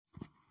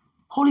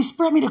Holy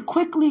Spirit, me to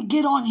quickly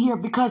get on here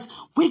because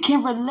we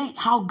can relate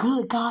how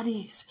good God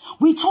is.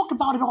 We talk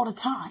about it all the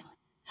time.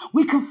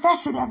 We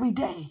confess it every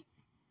day.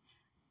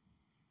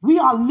 We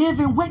are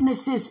living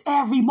witnesses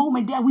every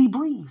moment that we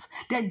breathe,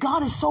 that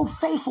God is so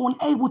faithful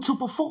and able to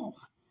perform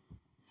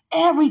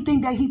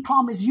everything that he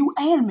promised you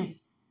and me.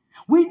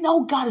 We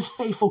know God is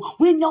faithful.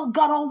 We know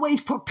God always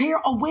prepare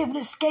a way of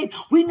escape.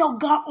 We know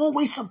God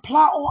always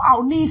supply all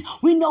our needs.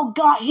 We know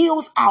God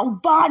heals our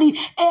body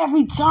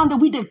every time that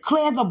we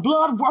declare the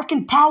blood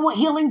working power,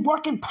 healing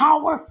working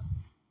power,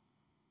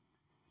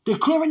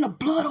 declaring the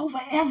blood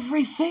over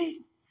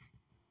everything.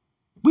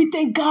 We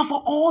thank God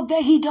for all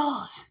that he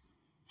does.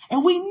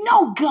 And we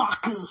know God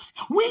good.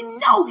 We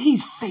know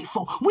he's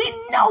faithful. We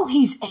know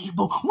he's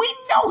able. We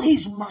know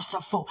he's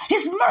merciful.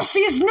 His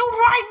mercy is new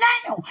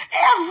right now.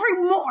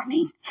 Every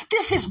morning.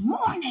 This is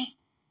morning.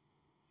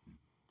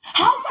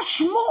 How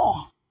much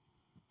more?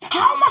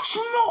 How much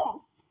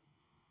more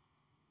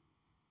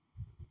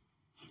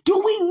do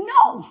we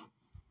know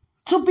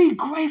to be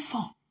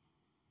grateful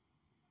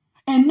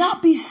and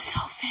not be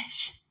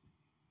selfish?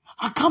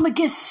 I come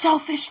against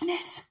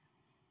selfishness.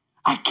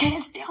 I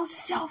cast down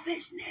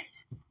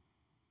selfishness.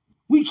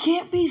 We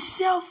can't be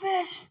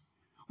selfish.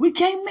 We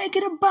can't make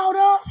it about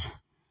us.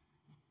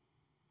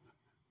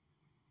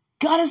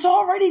 God has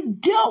already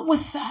dealt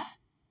with that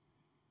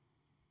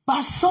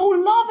by so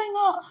loving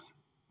us.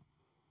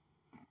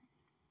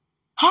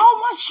 How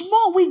much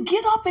more we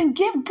get up and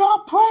give God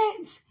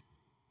praise?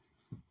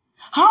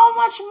 How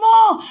much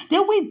more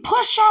that we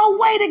push our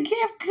way to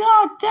give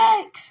God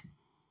thanks?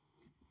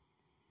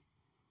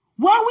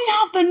 Why we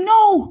have to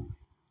know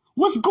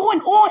what's going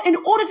on in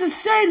order to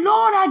say,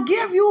 Lord, I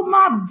give you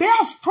my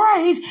best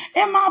praise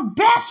and my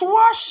best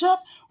worship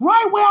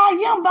right where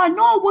I am by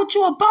knowing what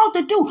you're about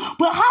to do.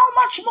 But how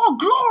much more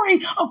glory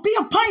will be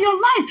upon your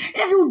life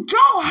if you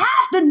don't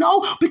have to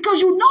know, because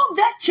you know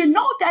that you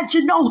know that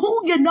you know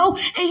who you know,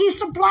 and he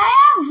supplies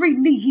every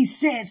need, he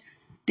says,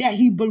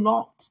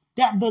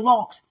 that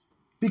belongs,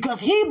 because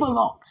he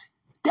belongs.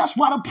 That's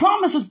why the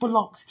promises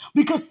belongs,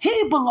 because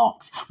he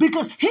belongs,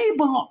 because he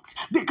belongs,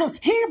 because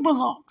he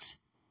belongs.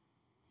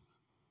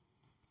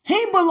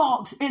 He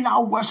belongs in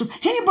our worship.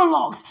 He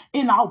belongs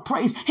in our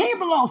praise. He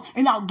belongs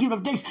in our giving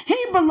of thanks. He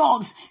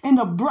belongs in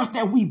the breath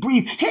that we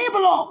breathe. He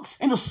belongs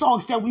in the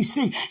songs that we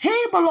sing.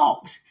 He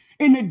belongs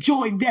in the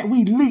joy that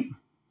we leap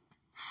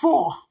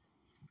for.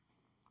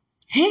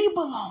 He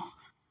belongs.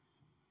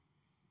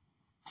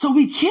 So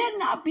we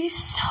cannot be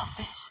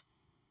selfish,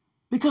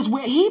 because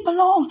where he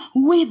belongs,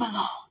 we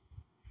belong.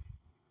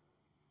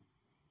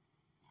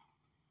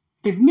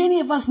 If many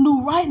of us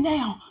knew right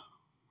now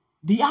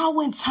the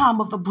hour and time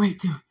of the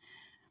breakthrough,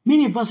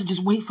 many of us would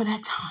just wait for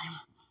that time.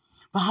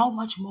 But how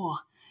much more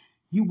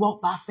you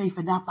walk by faith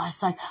and not by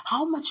sight?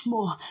 How much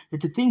more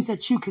that the things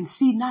that you can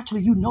see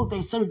naturally, you know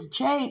they're subject to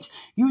change.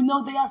 You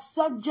know they are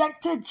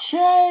subject to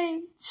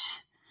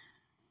change.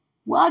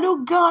 Why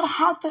do God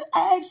have to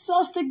ask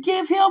us to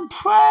give him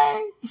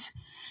praise?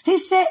 He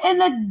said,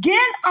 and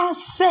again I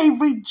say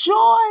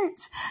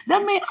rejoice.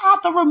 That means I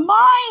have to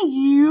remind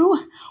you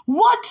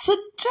what to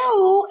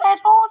do at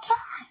all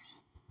times.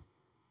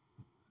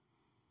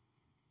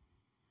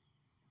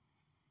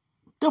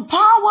 The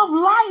power of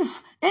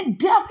life and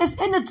death is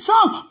in the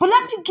tongue. But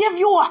let me give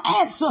you an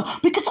answer,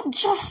 because I'm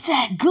just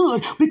that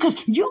good.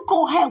 Because you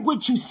gonna have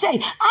what you say.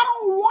 I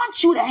don't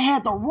want you to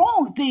have the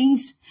wrong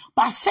things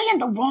by saying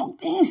the wrong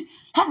things,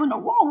 having the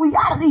wrong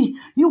reality.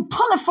 You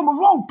pull it from a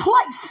wrong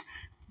place,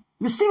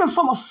 receiving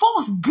from a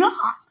false God,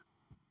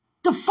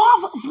 the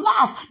father of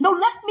lies. No,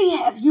 let me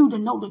have you to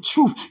know the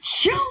truth.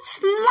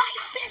 Choose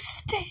life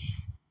instead.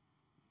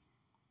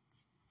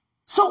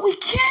 So we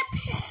can't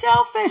be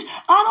selfish.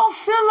 I don't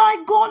feel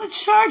like going to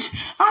church.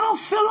 I don't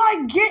feel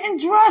like getting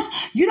dressed.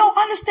 You don't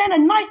understand the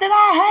night that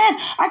I had.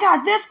 I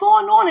got this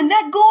going on and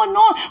that going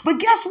on. But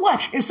guess what?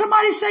 If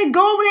somebody say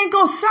go over there and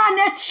go sign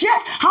that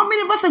check, how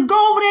many of us will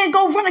go over there and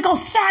go run and go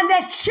sign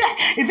that check?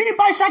 If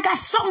anybody say I got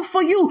something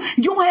for you,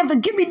 you don't have to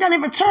give me nothing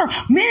in return.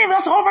 Many of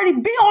us already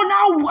be on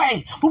our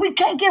way. But we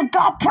can't give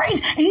God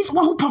praise. And he's the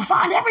one who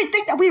provides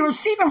everything that we're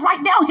receiving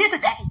right now here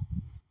today.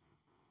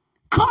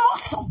 Come on,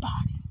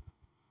 somebody.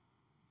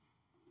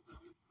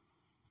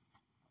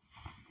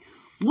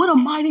 What a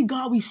mighty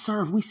God we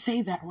serve. We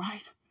say that,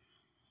 right?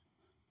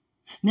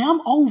 Now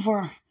I'm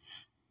over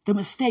the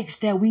mistakes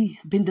that we've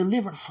been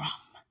delivered from,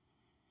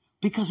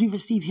 because we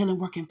receive healing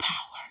working power.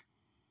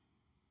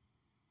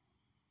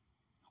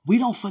 We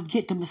don't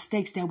forget the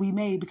mistakes that we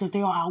made, because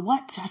they are our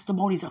what?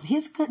 Testimonies of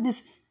his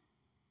goodness,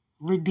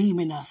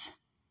 redeeming us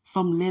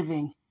from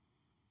living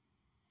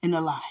in a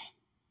lie.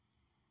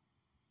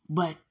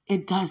 But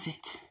it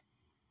doesn't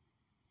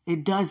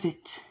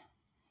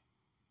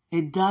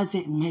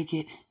make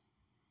it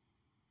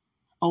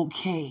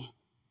okay,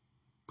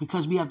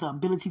 because we have the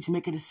ability to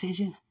make a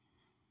decision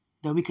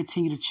that we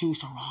continue to choose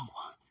the wrong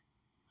ones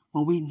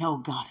when we know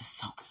God is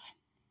so good.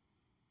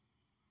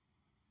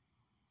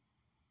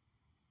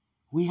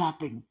 We have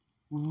to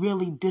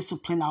really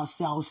discipline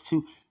ourselves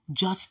to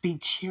just be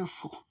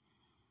cheerful.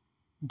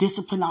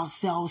 discipline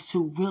ourselves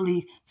to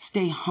really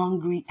stay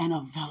hungry and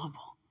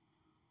available.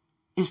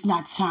 It's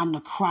not time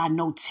to cry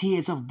no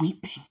tears of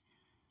weeping.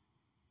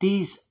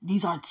 These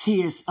are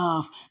tears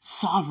of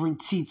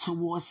sovereignty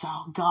towards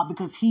our God,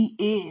 because He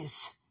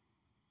is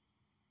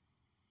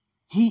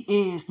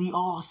the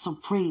all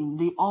supreme,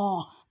 the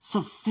all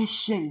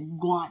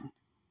sufficient one,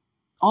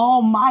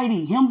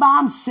 almighty, Him by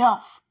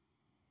Himself.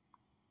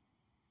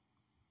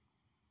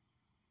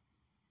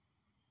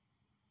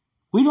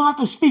 We don't have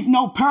to speak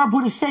no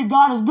parable to say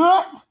God is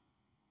good.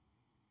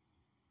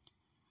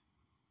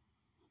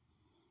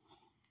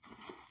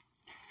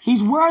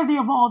 He's worthy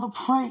of all the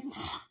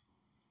praise.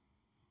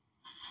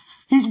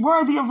 He's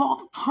worthy of all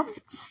the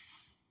praise.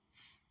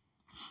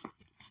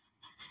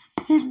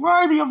 He's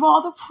worthy of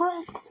all the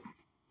praise.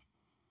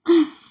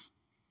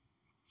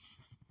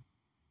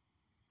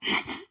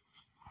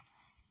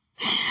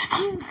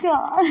 Oh,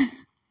 God.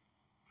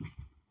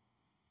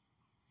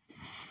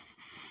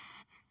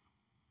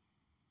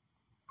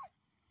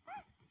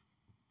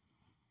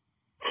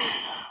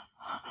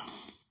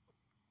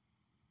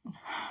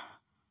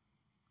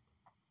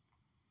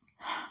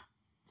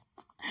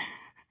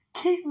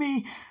 Keep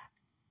me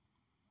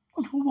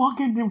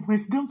walking in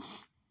wisdom.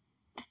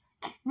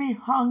 Keep me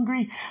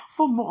hungry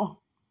for more.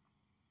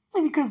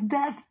 Because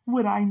that's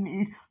what I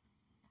need.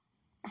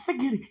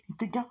 Forget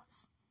anything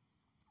else.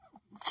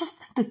 Just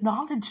the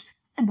knowledge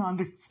and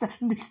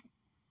understanding.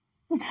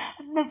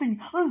 Nothing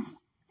else.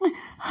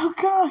 Oh,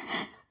 God.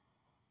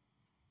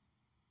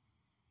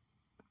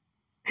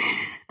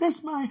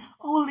 That's my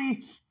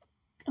only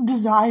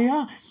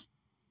desire,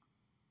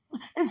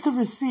 is to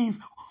receive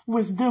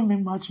wisdom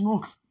and much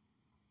more.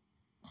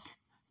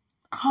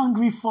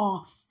 Hungry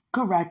for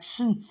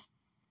correction,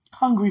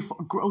 hungry for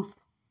growth,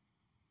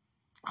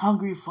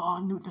 hungry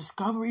for new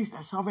discoveries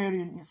that's already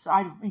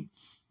inside of me,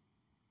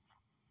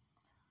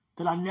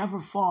 that I never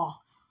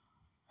fall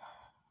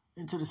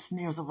into the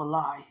snares of a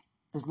lie,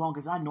 as long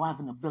as I know I have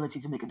an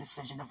ability to make a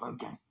decision ever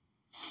again.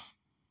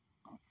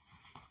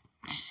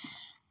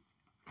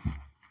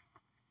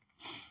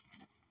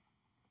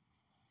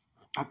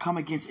 I come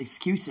against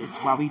excuses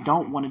why we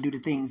don't want to do the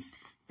things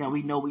that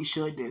we know we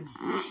should do.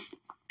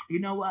 You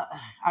know what?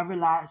 I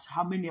realize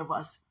how many of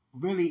us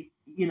really,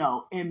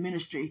 in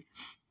ministry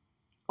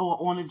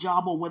or on a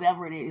job or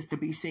whatever it is, to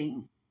be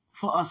seen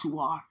for us who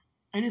are.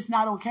 And it's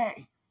not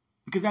okay,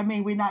 because that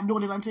means we're not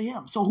doing it unto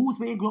Him. So who's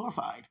being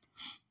glorified?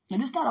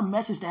 And it's not a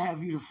message to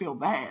have you to feel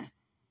bad.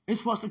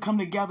 It's for us to come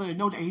together and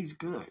know that He's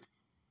good.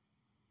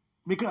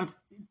 Because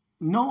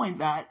knowing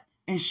that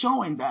and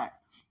showing that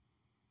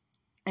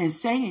and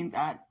saying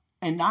that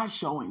and not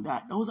showing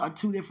that, those are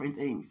two different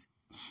things.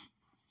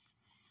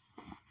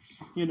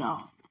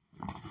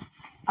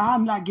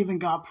 I'm not giving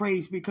God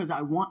praise because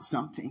I want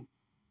something.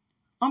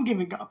 I'm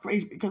giving God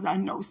praise because I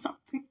know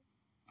something.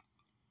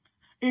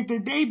 If the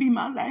day be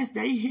my last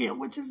day here,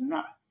 which is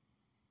not,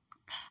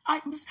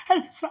 I'm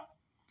satisfied.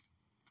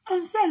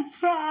 I'm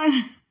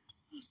satisfied.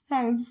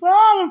 I'm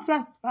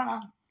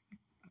satisfied.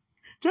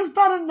 Just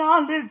by the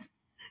knowledge,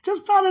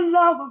 just by the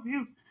love of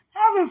You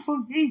having for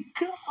me,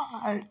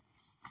 God.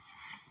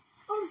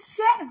 I'm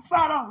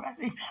satisfied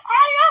already.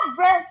 I am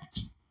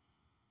rich.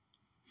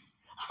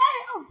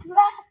 I am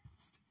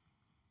blessed.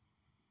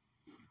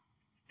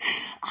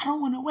 I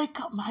don't want to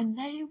wake up my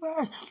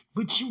neighbors,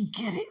 but you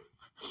get it.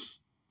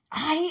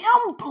 I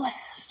am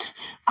blessed.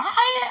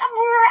 I am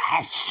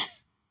rich.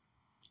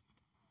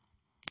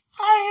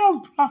 I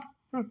am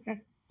prosperous.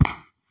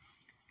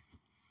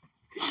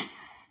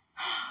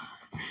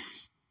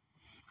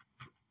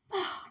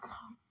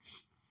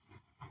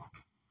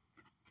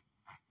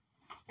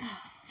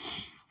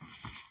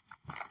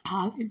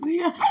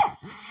 Hallelujah.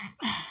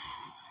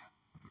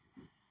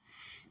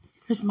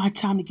 It's my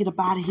time to get up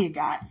out of here,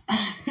 guys.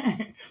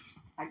 I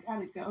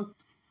gotta go.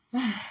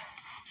 I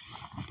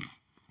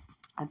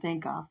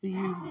thank God for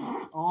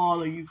you,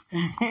 all of you.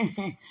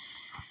 I'm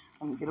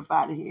gonna get up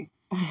out of here.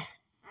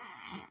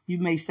 You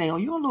may say, "Oh,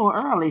 you're a little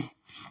early."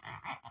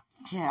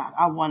 Yeah,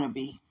 I want to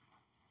be,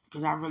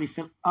 because I really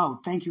feel. Oh,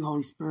 thank you,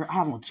 Holy Spirit. I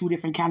have on two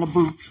different kind of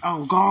boots.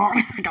 Oh God,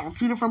 I got on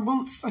two different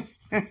boots.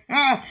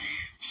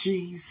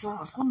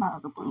 Jesus, what my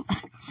other boot?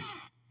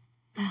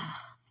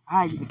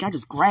 I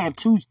just grabbed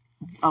two.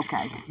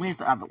 Okay, where's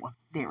the other one?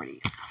 There it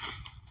is.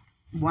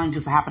 One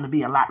just happened to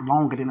be a lot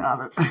longer than the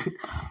other.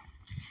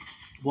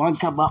 One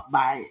come up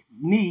my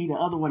knee, the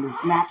other one is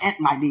not at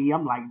my knee.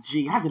 I'm like,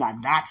 gee, how did I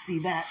not see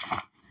that?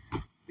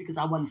 Because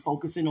I wasn't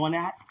focusing on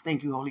that.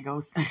 Thank you, Holy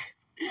Ghost.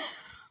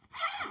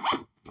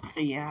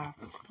 Yeah.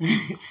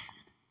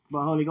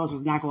 But Holy Ghost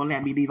was not going to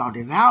let me leave out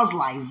this house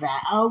like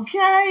that,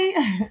 okay?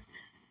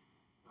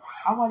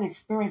 I want to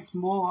experience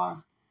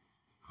more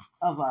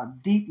of a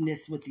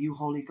deepness with You,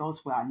 Holy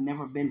Ghost, where I've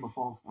never been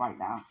before right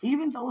now.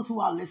 Even those who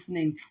are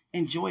listening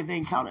enjoy the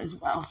encounter as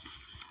well,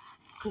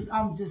 because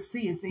I'm just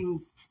seeing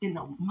things in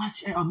a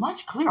much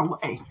clearer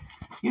way.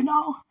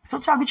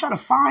 Sometimes we try to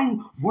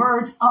find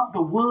words up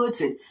the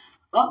woods and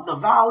up the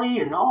valley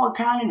and all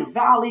kind in the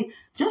valley.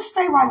 Just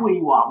stay right where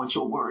you are with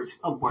your words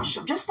of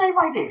worship. Just stay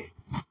right there.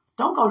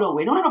 Don't go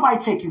nowhere. Don't let nobody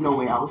take you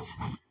nowhere else.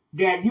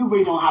 That you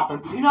really don't have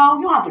to, you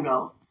don't have to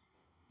go.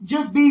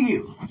 Just be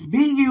you.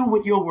 Be you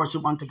with your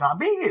worship unto God.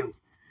 Be you.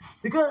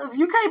 Because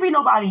you can't be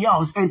nobody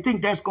else and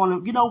think that's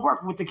going to,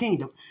 work with the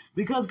kingdom.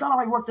 Because God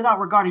already worked it out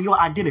regarding your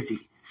identity.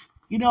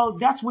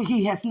 That's what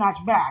he has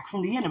snatched back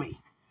from the enemy.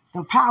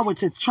 The power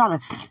to try to,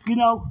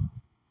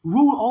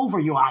 rule over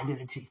your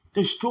identity,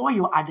 destroy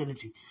your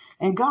identity.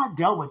 And God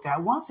dealt with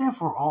that once and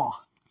for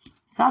all.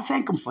 And I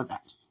thank him for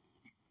that.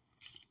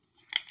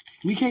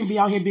 We can't be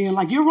out here being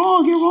like, you're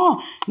wrong, you're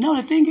wrong. No,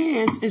 the thing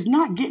is, it's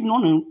not getting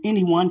on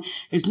anyone.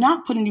 It's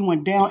not putting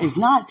anyone down. It's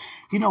not,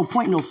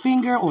 pointing no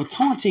finger or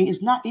taunting.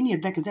 It's not any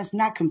of that, because that's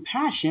not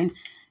compassion.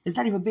 It's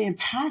not even being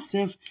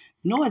passive,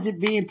 nor is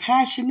it being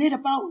passionate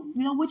about,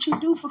 what you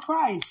do for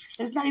Christ.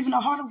 It's not even the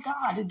heart of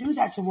God to do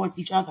that towards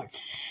each other.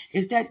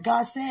 It's that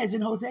God says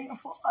in Hosea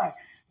 4,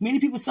 many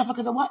people suffer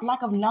because of what?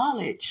 Lack of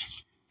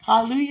knowledge.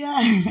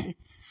 Hallelujah.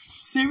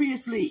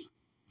 Seriously.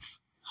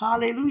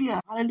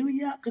 Hallelujah.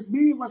 Hallelujah. Because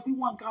many of us, we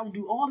want God to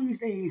do all these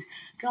things.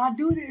 God,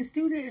 do this,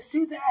 do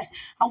that.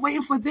 I'm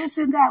waiting for this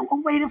and that.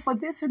 I'm waiting for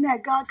this and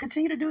that. God,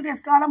 continue to do this.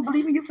 God, I'm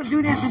believing you for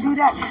do this and do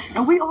that.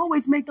 And we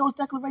always make those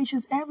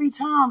declarations every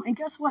time. And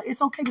guess what?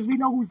 It's okay because we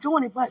know who's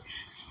doing it. But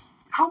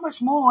how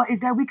much more is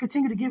that we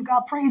continue to give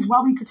God praise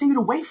while we continue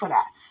to wait for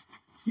that?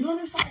 You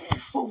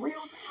understand? For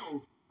real,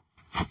 though.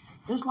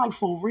 It's like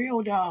for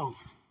real, though.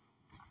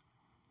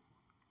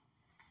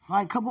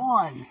 Like, come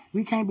on.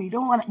 We can't be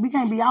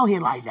out here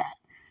like that.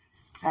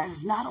 That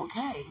is not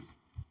okay.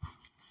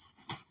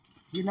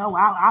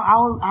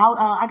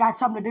 I got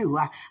something to do.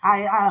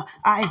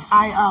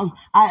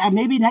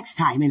 Maybe next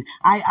time. And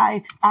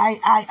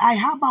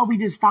how about we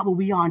just stop what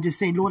we are and just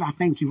say, Lord, I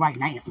thank you right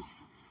now.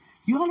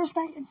 You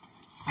understand?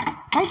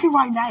 Thank you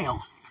right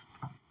now.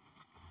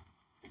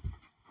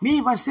 Many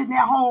of us sitting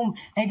at home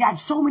and got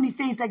so many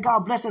things that God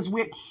bless us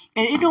with.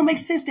 And it don't make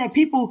sense that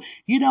people,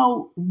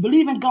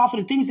 believe in God for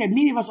the things that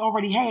many of us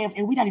already have,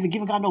 and we're not even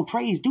giving God no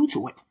praise due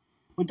to it.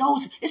 But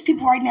it's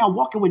people right now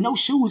walking with no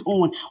shoes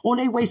on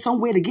their way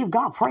somewhere to give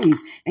God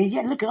praise. And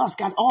yet look at us,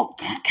 got all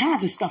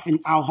kinds of stuff in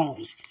our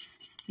homes.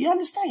 You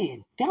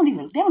understand? They don't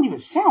even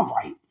sound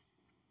right.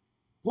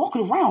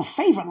 Walking around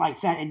favored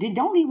like that and then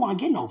don't even want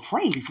to get no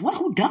praise.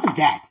 Who does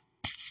that?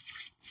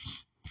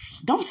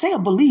 Don't say a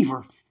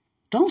believer.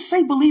 Don't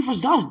say believers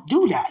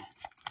do that.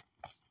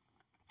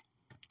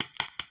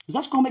 Because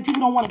that's going to make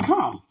people don't want to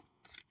come.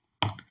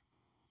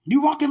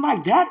 You walking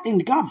like that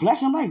and God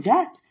blessing like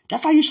that.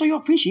 That's how you show your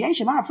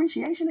appreciation. My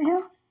appreciation to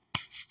him.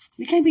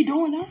 You can't be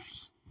doing that.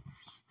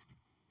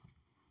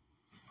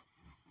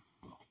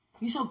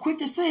 You're so quick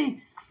to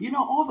say,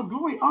 all the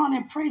glory, honor,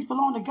 and praise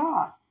belong to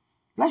God.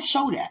 Let's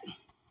show that.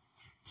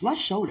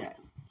 Let's show that.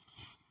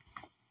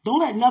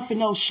 Don't let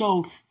nothing else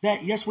show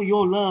that that's where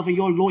your love and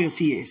your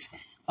loyalty is,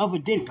 other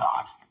than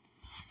God.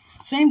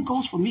 Same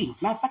goes for me.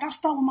 Matter of fact, I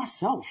start with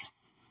myself.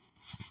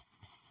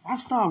 I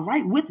start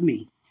right with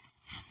me.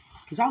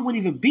 Because I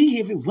wouldn't even be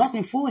here if it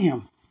wasn't for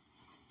him.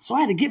 So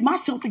I had to get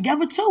myself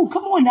together too.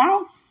 Come on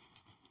now.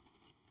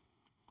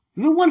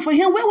 If it wasn't for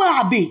him, where would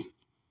I be?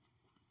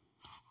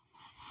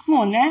 Come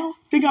on now.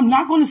 Think I'm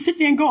not going to sit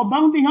there and go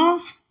above and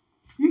beyond?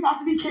 You got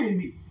to be kidding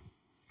me.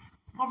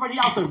 I'm already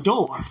out the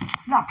door.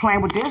 I'm not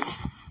playing with this.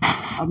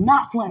 I'm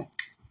not playing.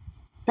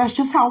 That's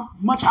just how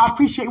much I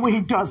appreciate what he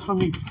does for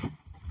me.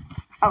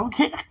 I don't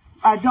care.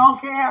 I don't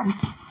care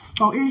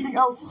about anything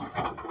else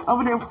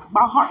other than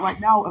my heart right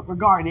now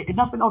regarding it. And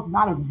nothing else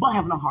matters but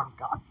having a heart of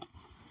God.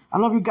 I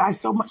love you guys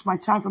so much. My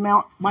time for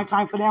now,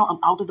 I'm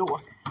out the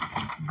door.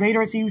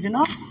 Greater is he who's in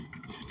us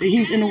than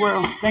he's in the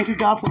world. Thank you,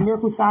 God, for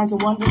miracle signs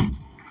and wonders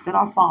that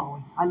are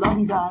following. I love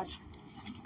you guys.